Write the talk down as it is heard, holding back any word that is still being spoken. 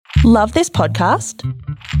Love this podcast?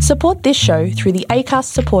 Support this show through the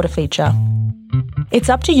Acast supporter feature. It's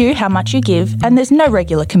up to you how much you give, and there's no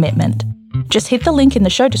regular commitment. Just hit the link in the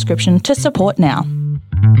show description to support now.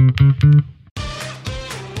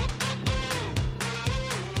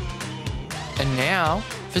 And now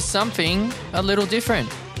for something a little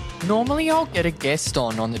different. Normally I'll get a guest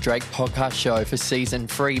on the Drayk Podcast Show for Season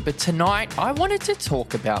 3, but tonight I wanted to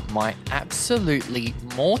talk about my absolutely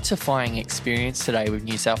mortifying experience today with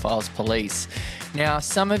New South Wales Police. Now,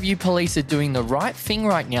 some of you police are doing the right thing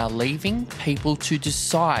right now, leaving people to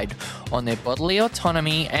decide on their bodily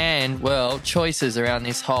autonomy and, well, choices around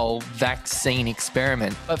this whole vaccine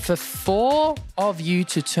experiment. But for 4 of you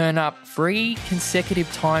to turn up 3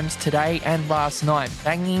 consecutive times today and last night,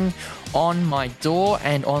 banging on my door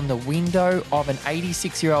and on the window of an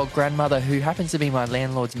 86-year-old grandmother who happens to be my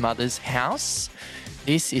landlord's mother's house,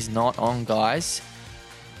 this is not on, guys.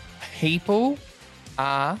 People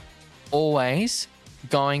are always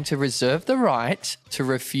going to reserve the right to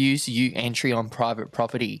refuse you entry on private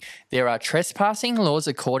property. There are trespassing laws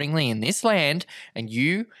accordingly in this land, and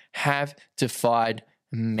you have defied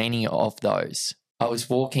many of those. I was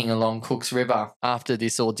walking along Cooks River after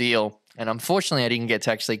this ordeal, and unfortunately I didn't get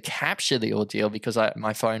to actually capture the ordeal because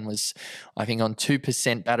my phone was, I think, on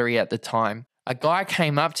 2% battery at the time. A guy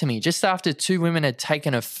came up to me just after 2 women had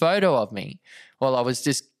taken a photo of me while I was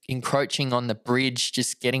just encroaching on the bridge,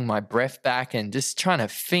 just getting my breath back and just trying to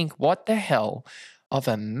think what the hell of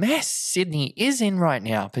a mess Sydney is in right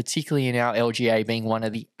now, particularly in our LGA being one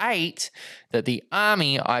of the 8 that the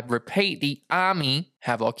Army, I repeat, the Army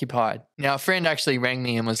have occupied. Now, a friend actually rang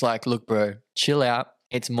me and was like, look, bro, chill out.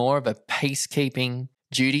 It's more of a peacekeeping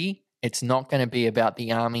duty. It's not going to be about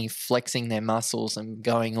the Army flexing their muscles and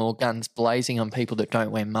going all guns blazing on people that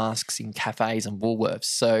don't wear masks in cafes and Woolworths.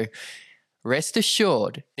 So rest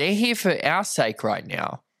assured, they're here for our sake right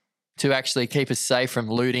now to actually keep us safe from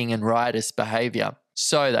looting and riotous behaviour.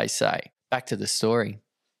 So they say. Back to the story.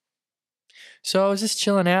 So I was just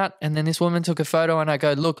chilling out, and then this woman took a photo, and I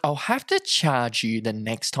go, look, I'll have to charge you the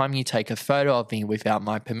next time you take a photo of me without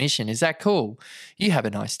my permission. Is that cool? You have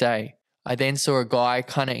a nice day. I then saw a guy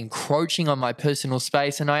kind of encroaching on my personal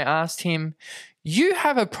space, and I asked him, you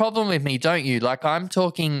have a problem with me, don't you? Like, I'm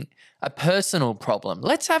talking a personal problem.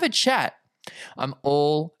 Let's have a chat. I'm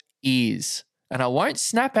all ears. And I won't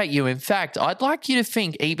snap at you. In fact, I'd like you to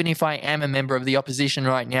think, even if I am a member of the opposition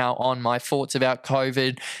right now, on my thoughts about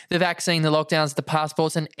COVID, the vaccine, the lockdowns, the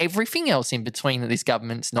passports, and everything else in between that this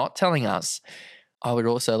government's not telling us. I would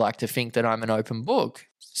also like to think that I'm an open book.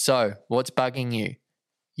 So, what's bugging you?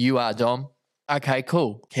 You are, Dom. Okay,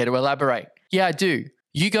 cool. Care to elaborate? Yeah, I do.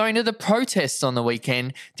 You going to the protests on the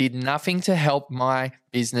weekend did nothing to help my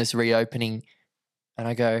business reopening. And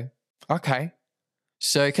I go, okay.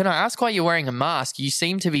 So can I ask why you're wearing a mask? You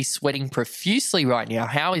seem to be sweating profusely right now.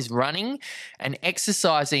 How is running and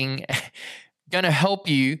exercising going to help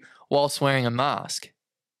you whilst wearing a mask?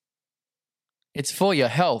 It's for your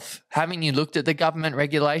health. Haven't you looked at the government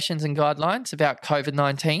regulations and guidelines about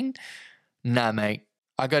COVID-19? Nah, mate.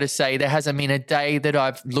 I got to say, there hasn't been a day that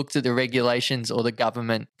I've looked at the regulations or the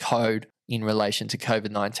government code in relation to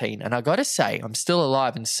COVID-19. And I got to say, I'm still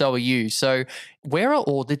alive and so are you. So where are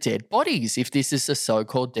all the dead bodies if this is a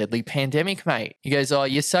so-called deadly pandemic, mate? He goes, oh,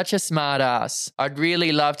 you're such a smart ass. I'd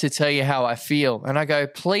really love to tell you how I feel. And I go,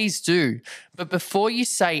 please do. But before you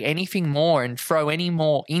say anything more and throw any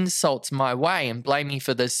more insults my way and blame me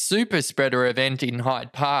for the super spreader event in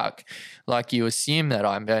Hyde Park, like you assume that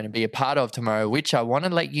I'm going to be a part of tomorrow, which I want to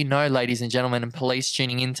let you know, ladies and gentlemen and police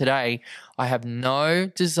tuning in today, I have no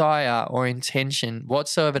desire or intention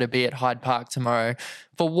whatsoever to be at Hyde Park tomorrow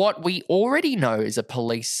for what we already know is a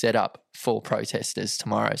police setup for protesters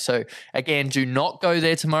tomorrow. So again, do not go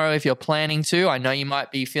there tomorrow if you're planning to. I know you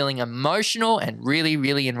might be feeling emotional and really,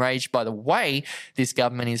 really enraged by the way this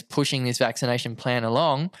government is pushing this vaccination plan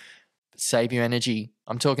along. But save your energy.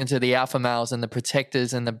 I'm talking to the alpha males and the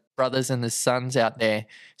protectors and the brothers and the sons out there.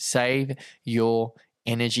 Save your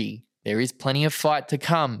energy. There is plenty of fight to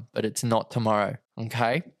come, but it's not tomorrow,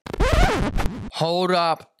 okay? Hold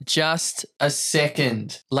up just a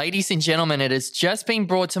second. Ladies and gentlemen, it has just been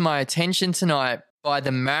brought to my attention tonight by the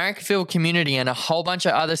Marrickville community and a whole bunch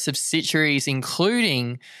of other subsidiaries,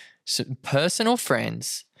 including some personal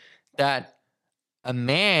friends, that a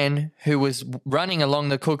man who was running along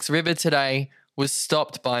the Cooks River today was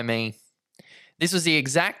stopped by me. This was the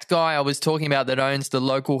exact guy I was talking about that owns the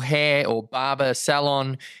local hair or barber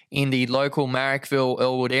salon in the local Marrickville,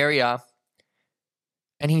 Elwood area.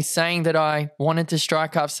 And he's saying that I wanted to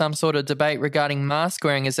strike up some sort of debate regarding mask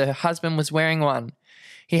wearing as her husband was wearing one.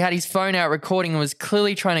 He had his phone out recording and was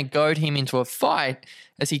clearly trying to goad him into a fight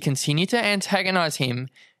as he continued to antagonize him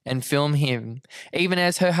and film him. Even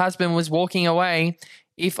as her husband was walking away,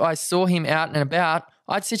 if I saw him out and about,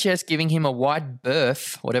 I'd suggest giving him a wide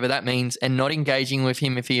berth, whatever that means, and not engaging with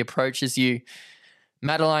him if he approaches you.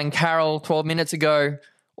 Madeline Carroll, 12 minutes ago,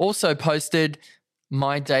 also posted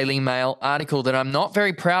my Daily Mail article that I'm not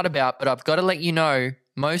very proud about, but I've got to let you know,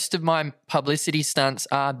 most of my publicity stunts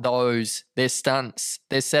are those. They're stunts.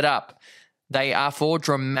 They're set up. They are for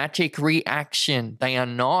dramatic reaction. They are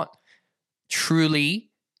not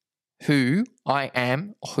truly who I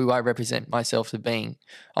am, who I represent myself as being.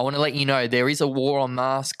 I want to let you know there is a war on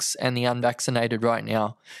masks and the unvaccinated right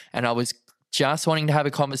now. And I was just wanting to have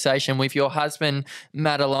a conversation with your husband,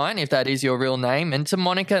 Madeline, if that is your real name, and to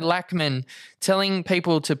Monica Lackman, telling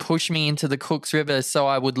people to push me into the Cooks River so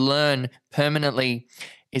I would learn permanently.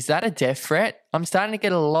 Is that a death threat? I'm starting to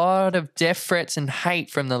get a lot of death threats and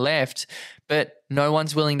hate from the left, but no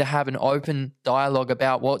one's willing to have an open dialogue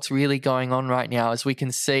about what's really going on right now. As we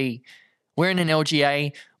can see, we're in an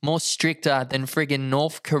LGA more stricter than friggin'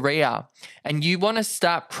 North Korea. And you want to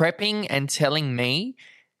start prepping and telling me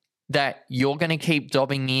that you're going to keep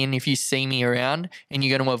dobbing me in if you see me around and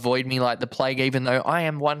you're going to avoid me like the plague, even though I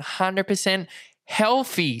am 100%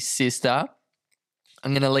 healthy, sister.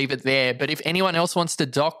 I'm going to leave it there. But if anyone else wants to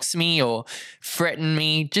dox me or threaten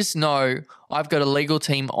me, just know I've got a legal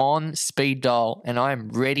team on speed dial and I am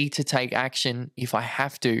ready to take action if I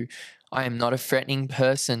have to. I am not a threatening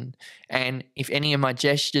person. And if any of my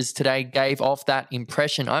gestures today gave off that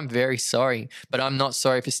impression, I'm very sorry. But I'm not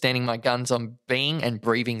sorry for standing my guns on being and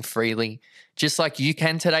breathing freely. Just like you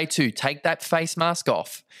can today too. Take that face mask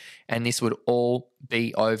off and this would all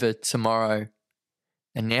be over tomorrow.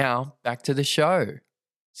 And now back to the show.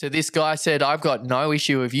 So this guy said, I've got no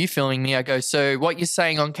issue with you filming me. I go, so what you're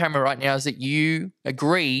saying on camera right now is that you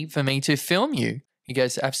agree for me to film you? He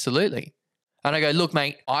goes, absolutely. And I go, look,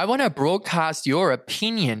 mate, I want to broadcast your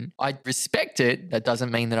opinion. I respect it. That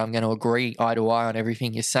doesn't mean that I'm going to agree eye to eye on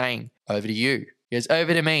everything you're saying. Over to you. He goes,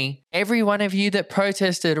 over to me. Every one of you that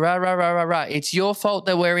protested, it's your fault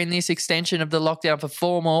that we're in this extension of the lockdown for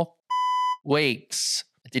 4 more weeks.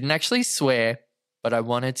 I didn't actually swear, but I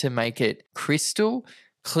wanted to make it crystal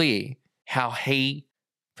clear how he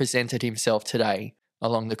presented himself today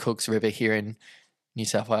along the Cooks River here in New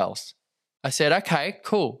South Wales. I said, okay,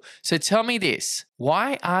 cool. So tell me this.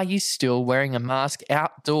 Why are you still wearing a mask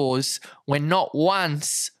outdoors when not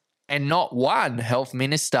once and not one health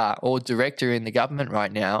minister or director in the government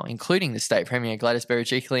right now, including the state premier Gladys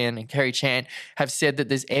Berejiklian and Kerry Chant, have said that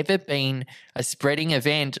there's ever been a spreading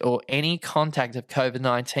event or any contact of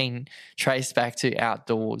COVID-19 traced back to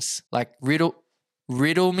outdoors? Like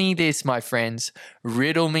Riddle me this, my friends.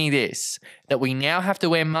 Riddle me this. That we now have to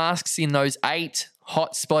wear masks in those 8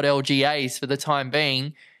 hotspot LGAs for the time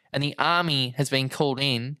being, and the army has been called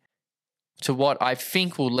in to what I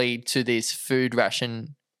think will lead to this food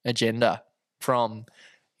ration agenda from,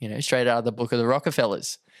 straight out of the book of the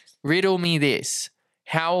Rockefellers. Riddle me this.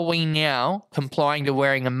 How are we now complying to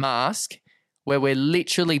wearing a mask where we're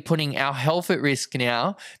literally putting our health at risk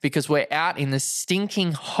now because we're out in the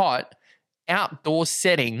stinking hot outdoor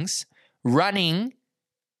settings, running,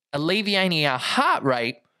 alleviating our heart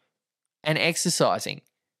rate and exercising?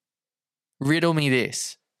 Riddle me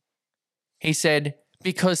this. He said,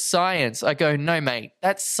 because science. I go, no, mate,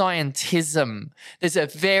 that's scientism. There's a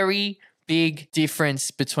very big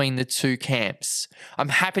difference between the two camps. I'm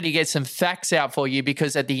happy to get some facts out for you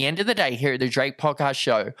because at the end of the day here at the Drayk Podcast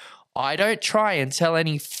Show, I don't try and tell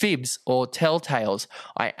any fibs or telltales.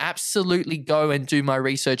 I absolutely go and do my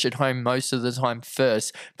research at home most of the time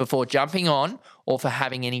first before jumping on or for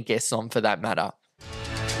having any guests on for that matter.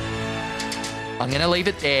 I'm going to leave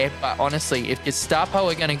it there, but honestly, if Gestapo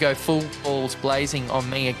are going to go full balls blazing on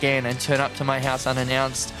me again and turn up to my house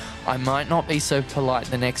unannounced, I might not be so polite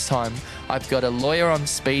the next time. I've got a lawyer on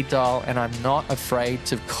speed dial and I'm not afraid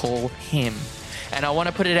to call him. And I want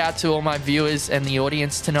to put it out to all my viewers and the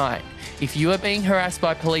audience tonight. If you are being harassed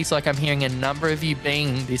by police like I'm hearing a number of you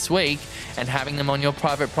being this week and having them on your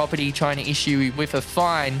private property trying to issue you with a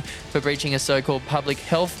fine for breaching a so-called public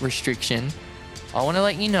health restriction, I want to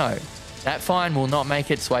let you know that fine will not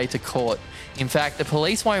make its way to court. In fact, the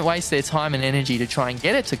police won't waste their time and energy to try and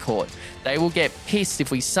get it to court. They will get pissed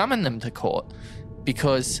if we summon them to court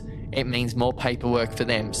because it means more paperwork for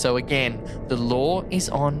them. So again, the law is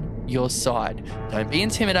on your side. Don't be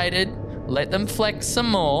intimidated. Let them flex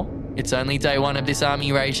some more. It's only day 1 of this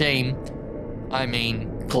army regime. I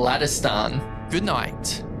mean, Gladistan. Good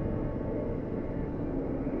night.